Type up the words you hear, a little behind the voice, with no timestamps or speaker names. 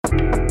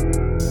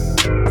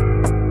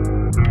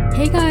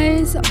Hey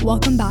guys,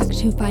 welcome back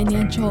to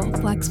Financial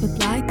Flex with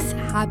Lex.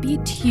 Happy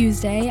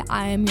Tuesday.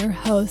 I am your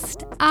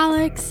host,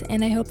 Alex,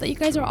 and I hope that you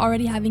guys are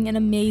already having an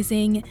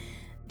amazing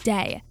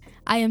day.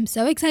 I am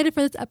so excited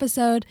for this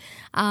episode.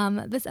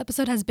 This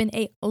episode has been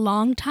a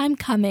long time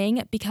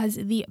coming because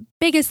the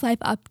biggest life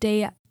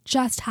update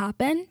just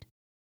happened.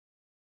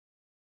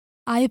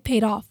 I have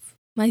paid off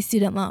my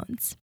student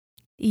loans.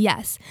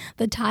 Yes,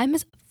 the time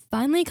has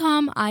finally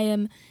come. I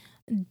am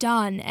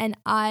done, and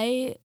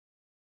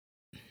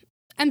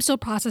I'm still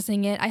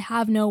processing it. I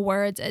have no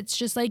words. It's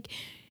just like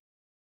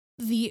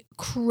the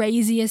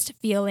craziest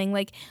feeling.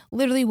 Like,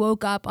 literally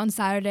woke up on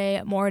Saturday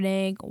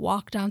morning,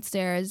 walked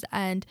downstairs,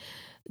 and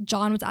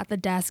John was at the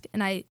desk,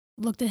 and I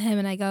looked at him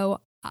and I go,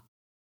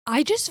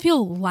 I just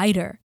feel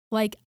lighter.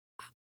 Like,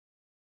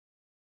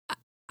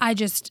 I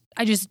just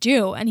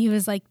do. And he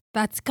was like,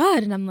 that's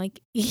good. And I'm like,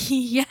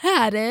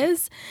 yeah, it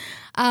is.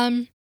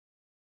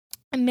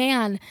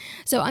 Man.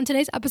 So on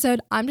today's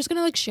episode, I'm just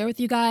going to share with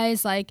you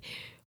guys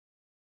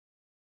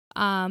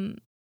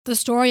the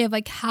story of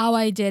how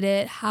I did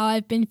it, how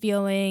I've been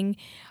feeling,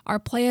 our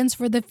plans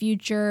for the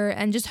future,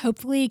 and just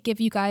hopefully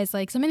give you guys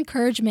some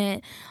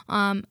encouragement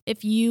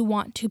if you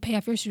want to pay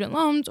off your student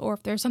loans, or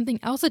if there's something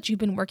else that you've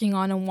been working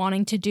on and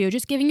wanting to do,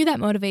 just giving you that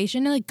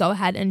motivation to go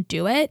ahead and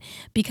do it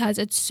because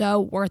it's so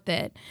worth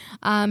it.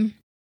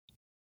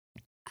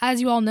 As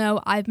you all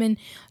know, I've been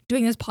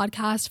doing this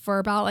podcast for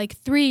about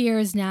 3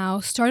 years now.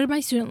 Started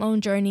my student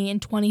loan journey in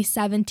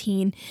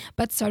 2017,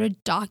 but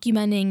started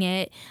documenting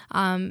it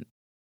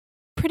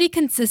pretty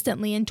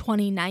consistently in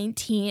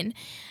 2019.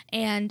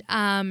 And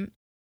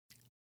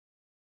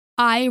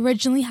I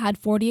originally had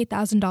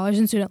 $48,000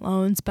 in student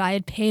loans, but I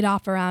had paid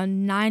off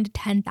around $9,000 to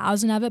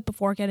 $10,000 of it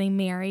before getting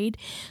married.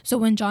 So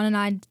when John and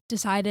I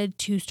decided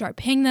to start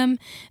paying them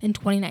in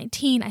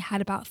 2019, I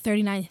had about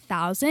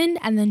 $39,000,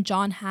 and then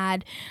John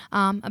had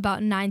about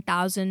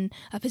 $9,000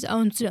 of his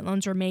own student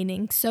loans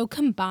remaining. So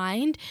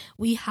combined,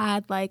 we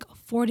had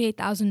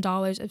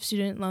 $48,000 of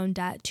student loan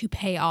debt to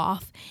pay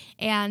off.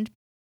 And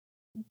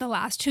the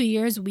last 2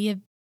 years we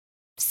have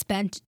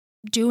spent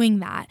doing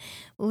that.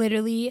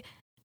 Literally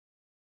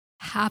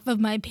half of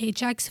my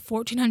paychecks,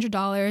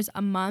 $1,400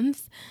 a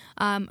month,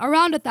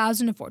 around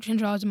 $1,000 to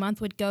 $1,400 a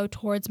month would go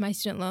towards my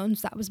student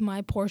loans. That was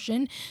my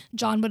portion.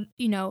 John would,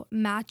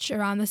 match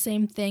around the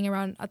same thing,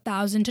 around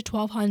 $1,000 to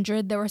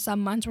 $1,200. There were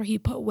some months where he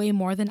put way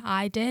more than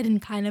I did and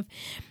kind of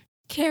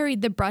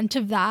carried the brunt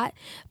of that.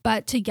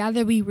 But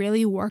together we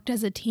really worked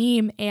as a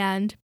team,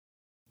 and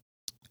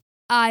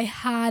I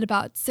had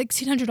about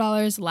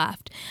 $1,600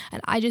 left,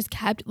 and I just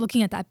kept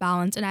looking at that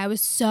balance, and I was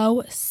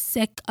so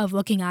sick of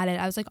looking at it.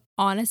 I was like,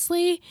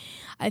 honestly,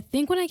 I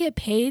think when I get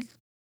paid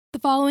the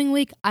following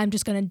week, I'm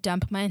just going to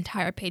dump my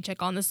entire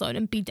paycheck on this loan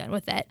and be done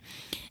with it.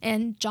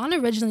 And John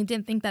originally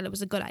didn't think that it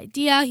was a good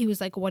idea. He was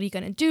like, what are you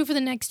going to do for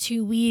the next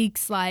 2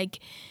 weeks?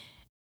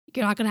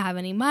 You're not going to have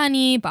any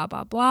money, blah,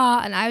 blah, blah.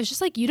 And I was just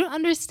like, you don't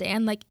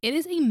understand. It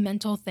is a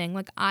mental thing.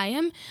 I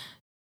am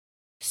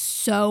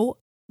so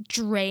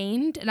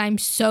drained and I'm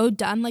so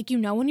done.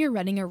 When you're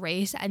running a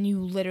race and you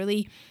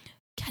literally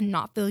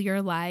cannot feel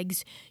your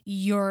legs,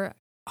 your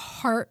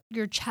heart,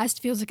 your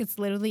chest feels like it's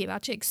literally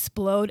about to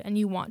explode and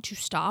you want to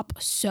stop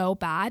so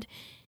bad,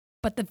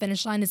 but the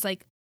finish line is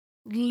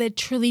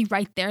literally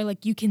right there,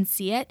 you can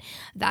see it.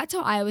 That's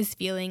how I was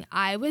feeling.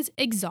 I was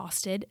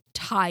exhausted,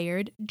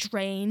 tired,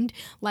 drained,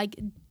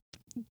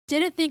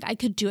 didn't think I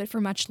could do it for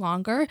much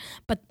longer,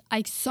 but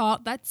I saw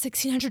that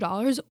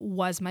 $1,600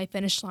 was my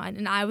finish line,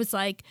 and I was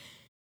like,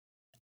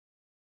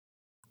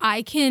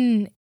 I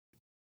can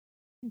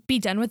be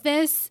done with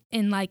this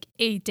in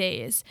 8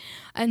 days.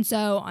 And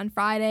so on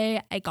Friday,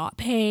 I got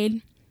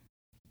paid.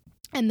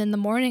 And then the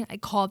morning I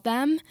called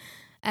them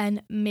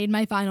and made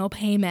my final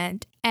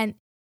payment. And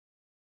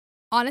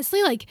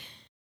honestly,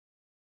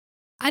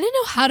 I didn't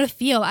know how to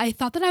feel. I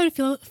thought that I would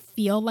feel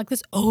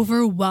this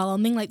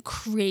overwhelming,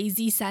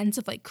 crazy sense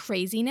of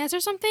craziness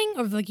or something,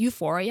 or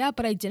euphoria,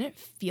 but I didn't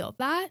feel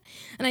that.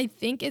 And I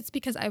think it's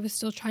because I was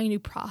still trying to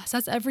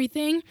process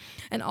everything.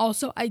 And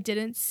also I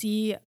didn't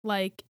see,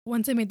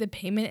 once I made the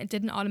payment, it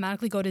didn't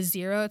automatically go to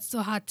zero. It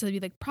still had to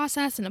be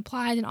processed and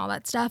applied and all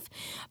that stuff.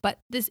 But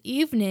this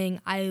evening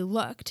I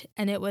looked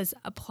and it was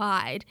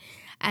applied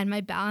and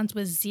my balance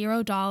was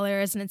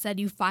 $0, and it said,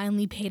 you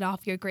finally paid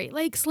off your Great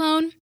Lakes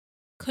loan.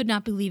 Could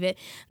not believe it.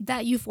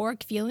 That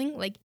euphoric feeling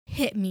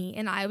hit me,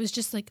 and I was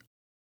just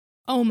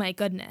oh my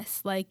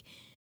goodness,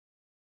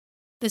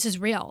 this is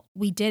real.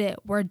 We did it.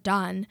 We're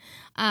done.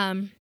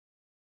 And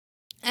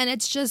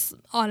it's just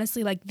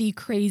honestly the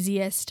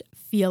craziest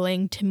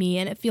feeling to me,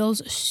 and it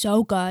feels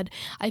so good.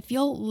 I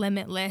feel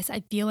limitless.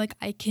 I feel like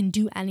I can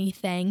do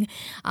anything.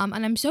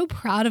 And I'm so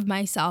proud of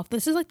myself.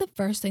 This is the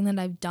first thing that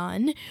I've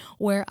done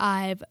where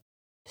I've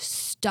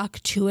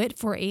stuck to it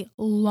for a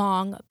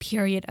long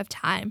period of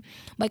time.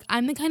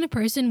 I'm the kind of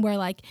person where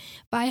if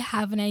I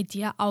have an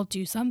idea, I'll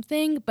do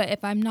something, but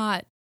if I'm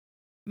not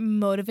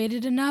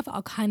motivated enough,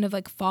 I'll kind of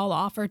fall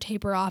off or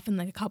taper off in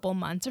a couple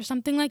months or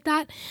something like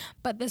that.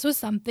 But this was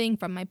something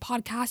from my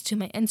podcast to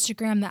my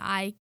Instagram that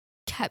I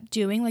kept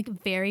doing like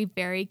very,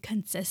 very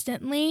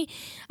consistently,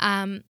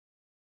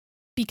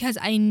 because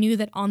I knew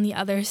that on the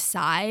other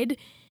side,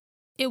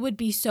 it would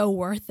be so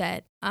worth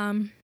it.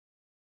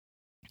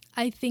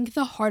 I think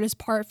the hardest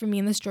part for me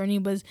in this journey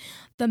was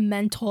the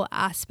mental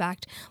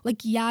aspect.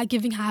 Like, yeah,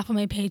 giving half of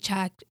my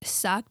paycheck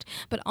sucked,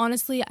 but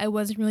honestly, I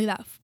wasn't really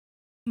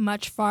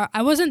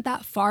I wasn't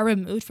that far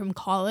removed from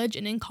college.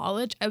 And in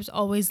college, I was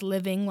always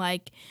living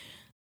like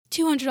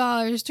 $200,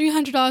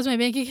 $300 in my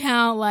bank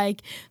account,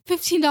 like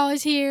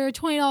 $15 here,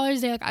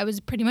 $20 there. Like, I was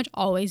pretty much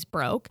always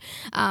broke.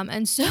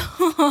 And so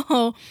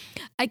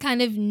I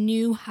kind of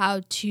knew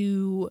how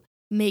to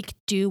make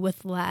do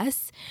with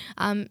less.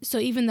 So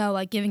even though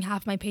like giving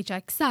half my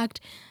paycheck sucked,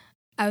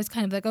 I was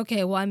kind of like,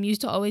 okay, well, I'm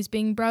used to always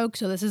being broke,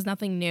 so this is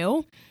nothing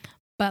new.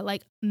 But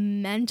like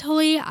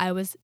mentally, I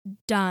was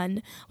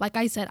done. Like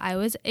I said, I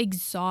was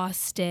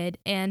exhausted,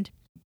 and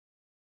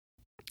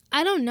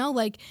I don't know,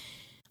 like,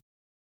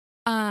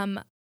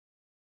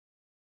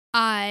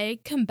 I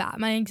combat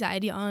my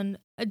anxiety on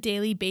a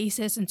daily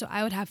basis. And so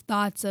I would have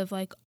thoughts of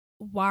like,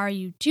 why are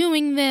you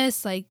doing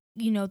this? Like,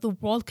 the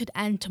world could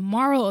end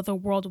tomorrow, or the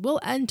world will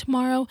end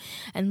tomorrow.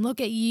 And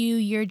look at you,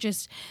 you're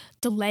just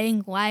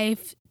delaying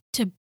life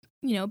to,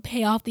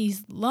 pay off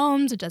these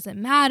loans. It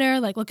doesn't matter.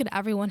 Like, look at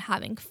everyone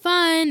having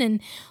fun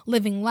and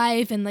living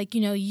life. And like,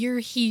 you're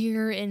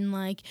here in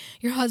like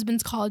your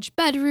husband's college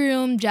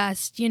bedroom,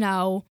 just,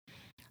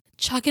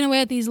 chucking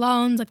away at these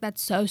loans. Like,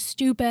 that's so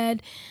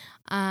stupid.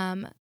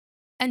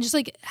 And just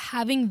like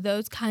having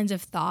those kinds of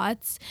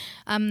thoughts,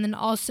 and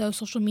also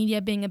social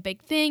media being a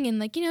big thing, and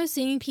like,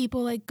 seeing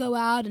people like go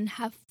out and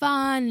have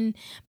fun and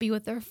be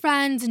with their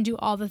friends and do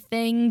all the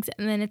things.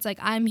 And then it's like,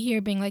 I'm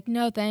here being like,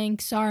 no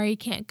thanks, sorry,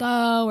 can't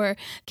go, or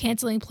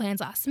canceling plans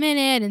last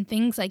minute and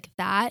things like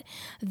that.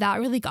 That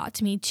really got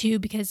to me too,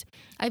 because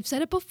I've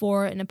said it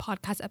before in a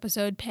podcast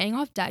episode, paying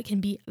off debt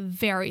can be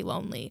very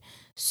lonely,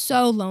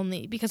 so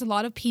lonely, because a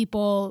lot of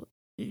people,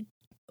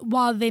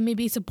 while they may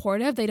be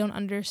supportive, they don't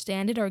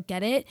understand it or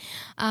get it.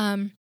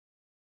 And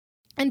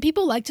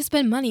people like to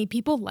spend money.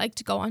 People like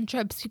to go on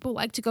trips. People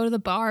like to go to the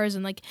bars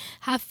and like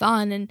have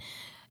fun. And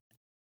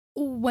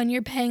when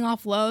you're paying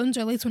off loans,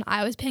 or at least when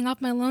I was paying off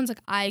my loans,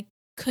 like I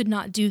could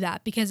not do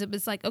that, because it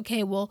was like,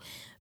 okay, well,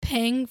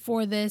 paying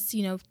for this,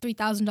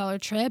 $3,000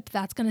 trip,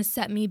 that's going to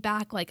set me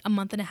back like a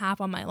month and a half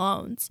on my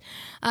loans.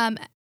 And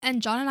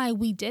John and I,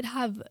 we did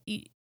have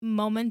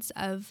moments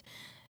of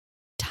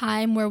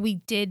time where we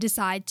did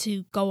decide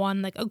to go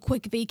on like a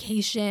quick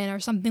vacation or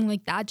something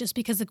like that, just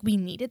because like we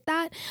needed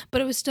that.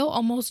 But it was still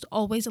almost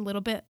always a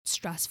little bit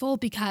stressful,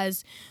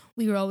 because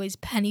we were always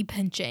penny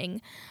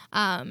pinching.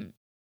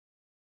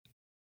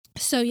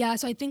 So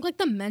I think like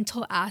the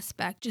mental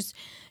aspect, just,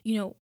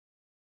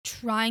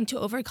 trying to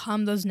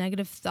overcome those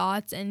negative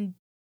thoughts and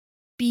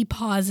be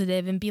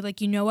positive and be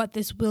like, what,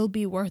 this will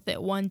be worth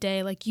it one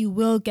day. Like, you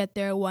will get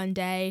there one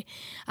day.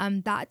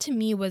 That to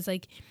me was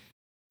like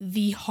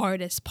the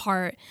hardest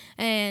part.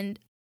 And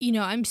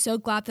I'm so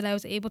glad that I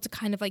was able to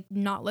kind of like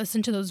not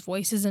listen to those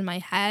voices in my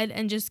head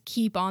and just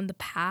keep on the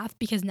path,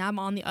 because now I'm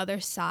on the other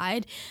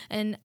side.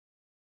 And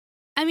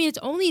I mean, it's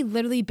only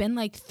literally been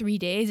like 3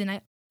 days,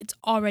 and it's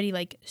already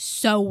like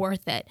so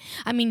worth it.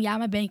 I mean, yeah,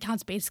 my bank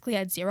account's basically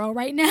at zero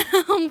right now,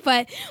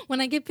 but when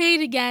I get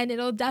paid again,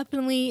 it'll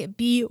definitely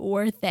be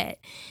worth it.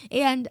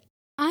 And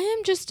I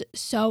am just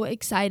so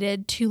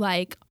excited to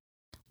like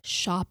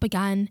shop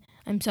again.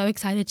 I'm so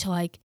excited to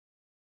like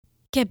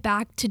get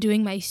back to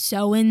doing my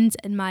sew-ins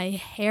and my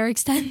hair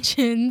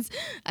extensions.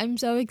 I'm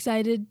so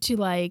excited to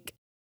like,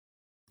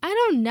 I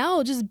don't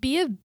know, just be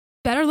a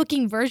better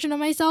looking version of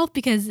myself,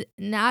 because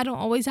now I don't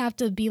always have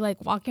to be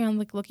like walking around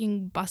like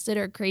looking busted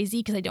or crazy,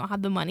 because I don't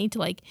have the money to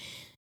like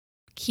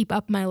keep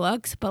up my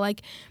looks. But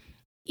like,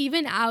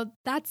 even out,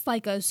 that's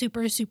like a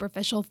super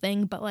superficial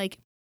thing, but like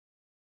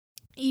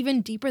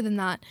even deeper than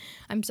that,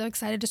 I'm so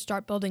excited to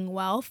start building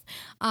wealth.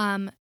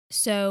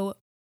 So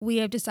we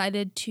have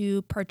decided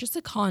to purchase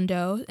a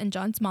condo, and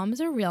John's mom is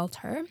a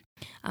realtor.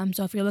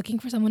 So if you're looking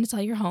for someone to sell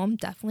your home,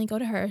 definitely go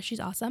to her. She's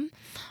awesome.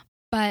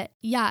 But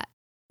yeah,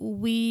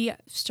 we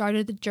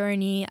started the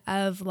journey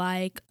of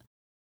like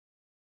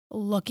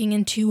looking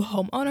into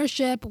home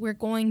ownership. We're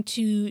going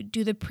to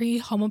do the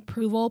pre-home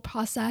approval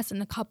process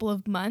in a couple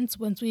of months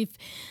once we've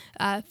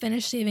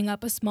finished saving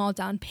up a small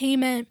down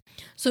payment.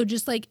 So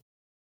just like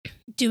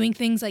doing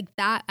things like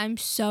that, I'm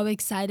so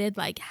excited,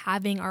 like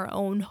having our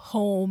own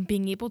home,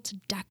 being able to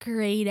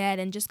decorate it,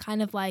 and just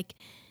kind of like,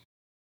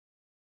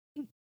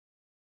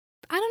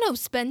 I don't know,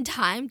 spend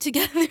time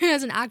together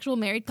as an actual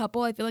married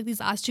couple. I feel like these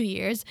last 2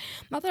 years,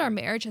 not that our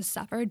marriage has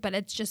suffered, but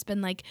it's just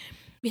been like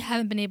we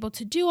haven't been able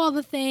to do all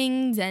the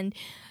things, and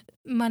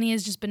money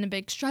has just been a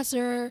big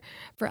stressor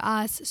for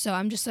us. So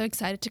I'm just so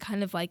excited to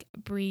kind of like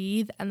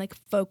breathe and like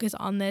focus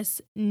on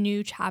this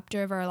new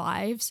chapter of our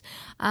lives.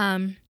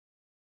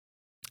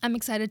 I'm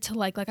excited to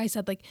like I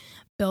said, like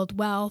build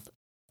wealth,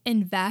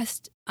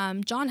 invest.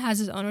 John has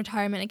his own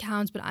retirement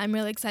accounts, but I'm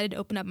really excited to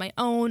open up my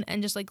own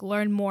and just like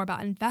learn more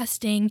about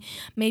investing.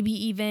 Maybe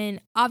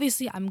even,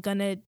 obviously I'm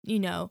gonna,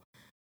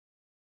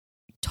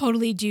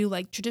 totally do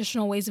like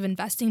traditional ways of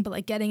investing, but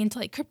like getting into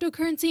like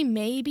cryptocurrency,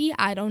 maybe,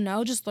 I don't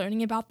know, just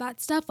learning about that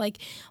stuff. Like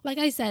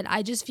I said,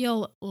 I just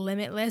feel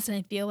limitless and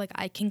I feel like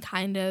I can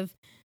kind of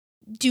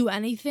do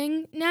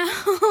anything now.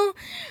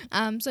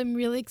 So I'm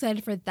really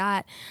excited for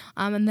that.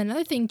 And then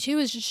another thing too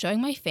is just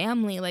showing my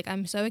family. Like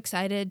I'm so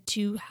excited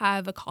to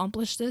have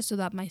accomplished this so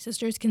that my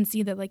sisters can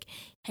see that like,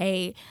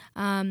 hey,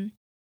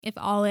 if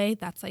Ale,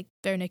 that's like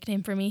their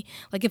nickname for me,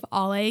 like if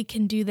Ale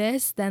can do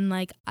this, then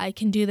like I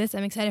can do this.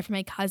 I'm excited for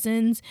my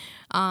cousins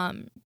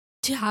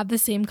to have the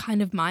same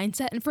kind of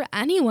mindset, and for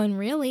anyone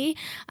really.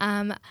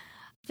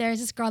 There's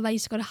this girl that I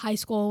used to go to high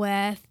school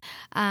with.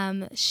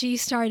 She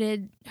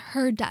started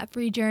her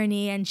debt-free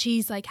journey and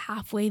she's like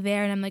halfway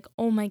there. And I'm like,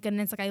 oh my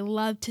goodness, like I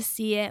love to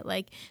see it.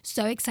 Like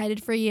so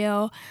excited for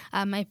you.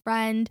 My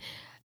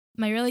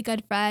really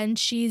good friend,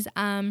 she's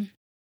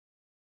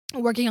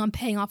working on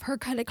paying off her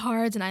credit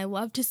cards, and I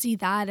love to see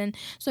that. And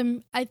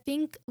so I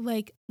think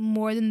like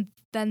more than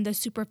the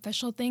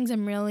superficial things,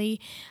 I'm really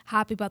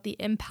happy about the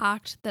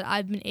impact that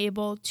I've been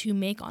able to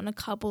make on a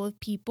couple of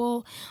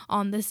people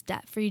on this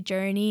debt-free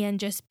journey, and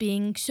just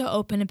being so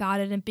open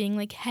about it and being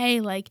like, hey,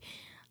 like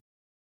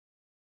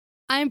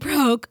I'm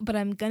broke, but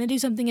I'm gonna do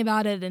something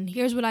about it, and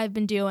here's what I've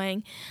been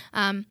doing.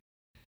 I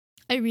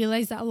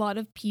realize that a lot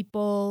of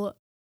people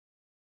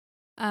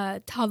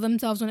tell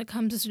themselves when it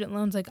comes to student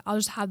loans, like, I'll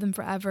just have them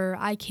forever,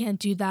 I can't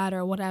do that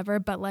or whatever,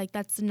 but like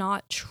that's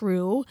not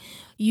true.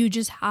 You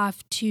just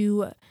have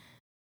to,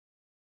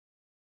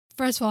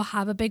 first of all,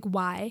 have a big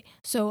why.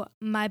 So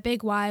my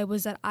big why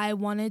was that I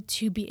wanted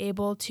to be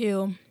able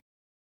to,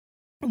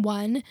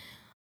 one,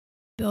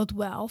 build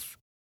wealth,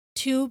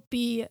 two,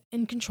 be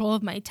in control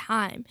of my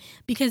time,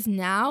 because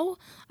now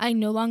I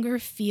no longer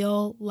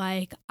feel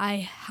like I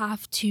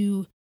have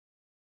to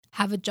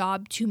have a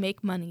job to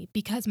make money,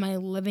 because my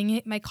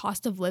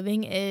cost of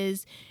living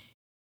is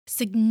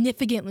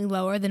significantly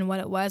lower than what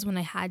it was when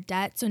I had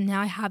debt. So now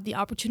I have the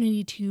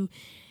opportunity to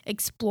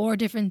explore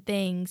different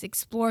things,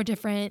 explore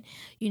different,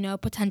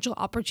 potential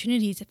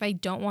opportunities. If I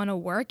don't want to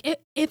work,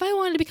 if I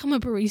wanted to become a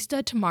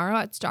barista tomorrow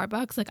at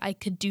Starbucks, like I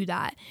could do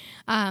that.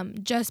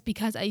 Just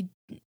because I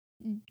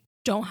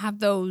don't have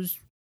those,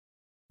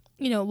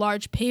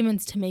 large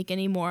payments to make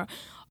anymore.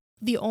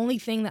 The only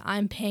thing that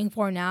I'm paying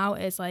for now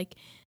is like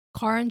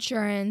car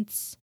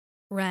insurance,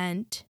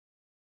 rent,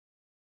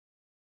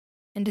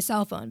 and a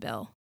cell phone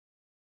bill.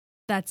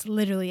 That's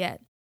literally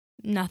it.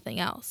 Nothing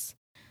else.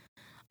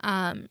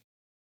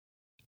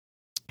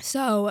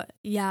 So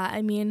yeah,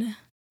 I mean,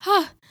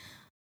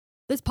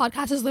 this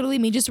podcast is literally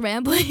me just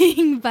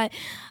rambling, but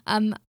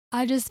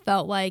I just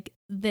felt like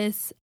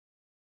this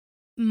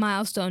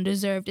milestone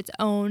deserved its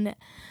own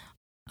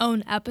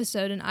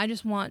episode, and I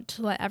just want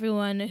to let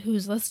everyone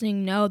who's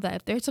listening know that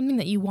if there's something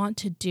that you want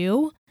to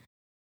do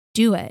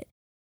it.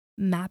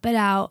 Map it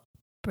out,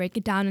 break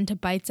it down into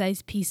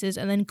bite-sized pieces,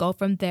 and then go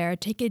from there.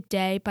 Take it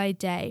day by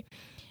day.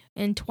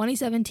 In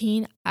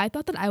 2017, I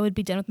thought that I would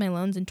be done with my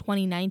loans in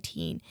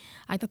 2019.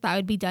 I thought that I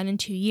would be done in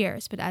 2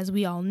 years. But as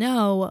we all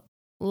know,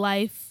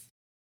 life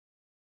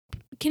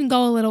can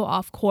go a little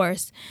off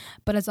course.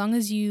 But as long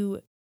as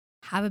you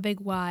have a big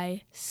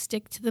why,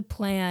 stick to the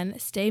plan,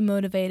 stay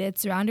motivated,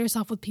 surround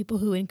yourself with people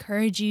who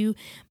encourage you,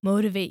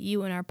 motivate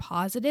you, and are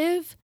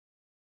positive,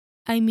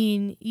 I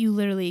mean, you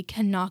literally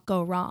cannot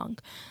go wrong.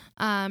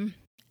 And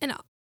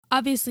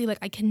obviously, like,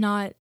 I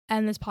cannot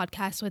end this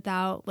podcast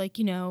without, like,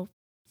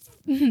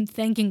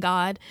 thanking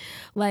God.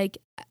 Like,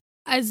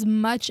 as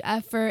much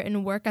effort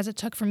and work as it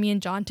took for me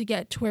and John to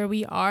get to where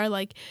we are,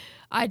 like,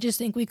 I just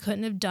think we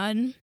couldn't have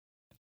done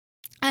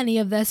any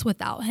of this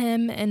without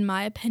him, in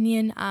my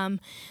opinion.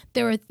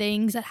 There were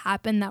things that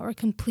happened that were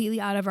completely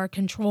out of our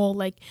control.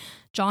 Like,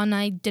 John and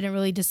I didn't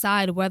really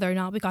decide whether or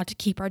not we got to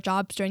keep our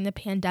jobs during the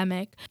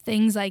pandemic,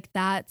 things like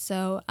that.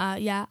 So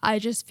yeah, I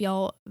just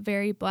feel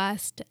very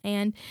blessed,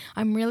 and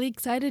I'm really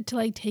excited to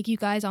like take you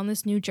guys on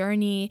this new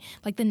journey,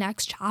 like the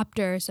next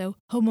chapter. So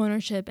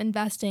homeownership,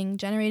 investing,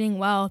 generating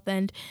wealth,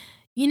 and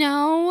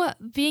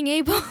being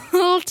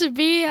able to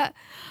be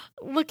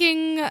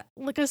looking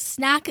like a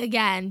snack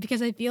again,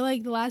 because I feel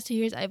like the last 2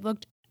 years I've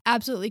looked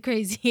absolutely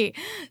crazy.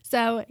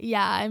 So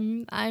yeah,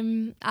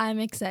 I'm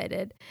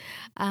excited.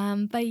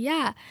 But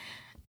yeah,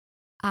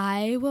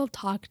 I will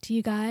talk to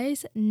you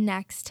guys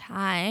next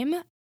time.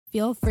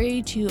 Feel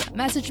free to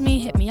message me,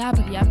 hit me up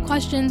if you have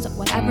questions,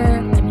 whatever.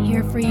 I'm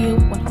here for you.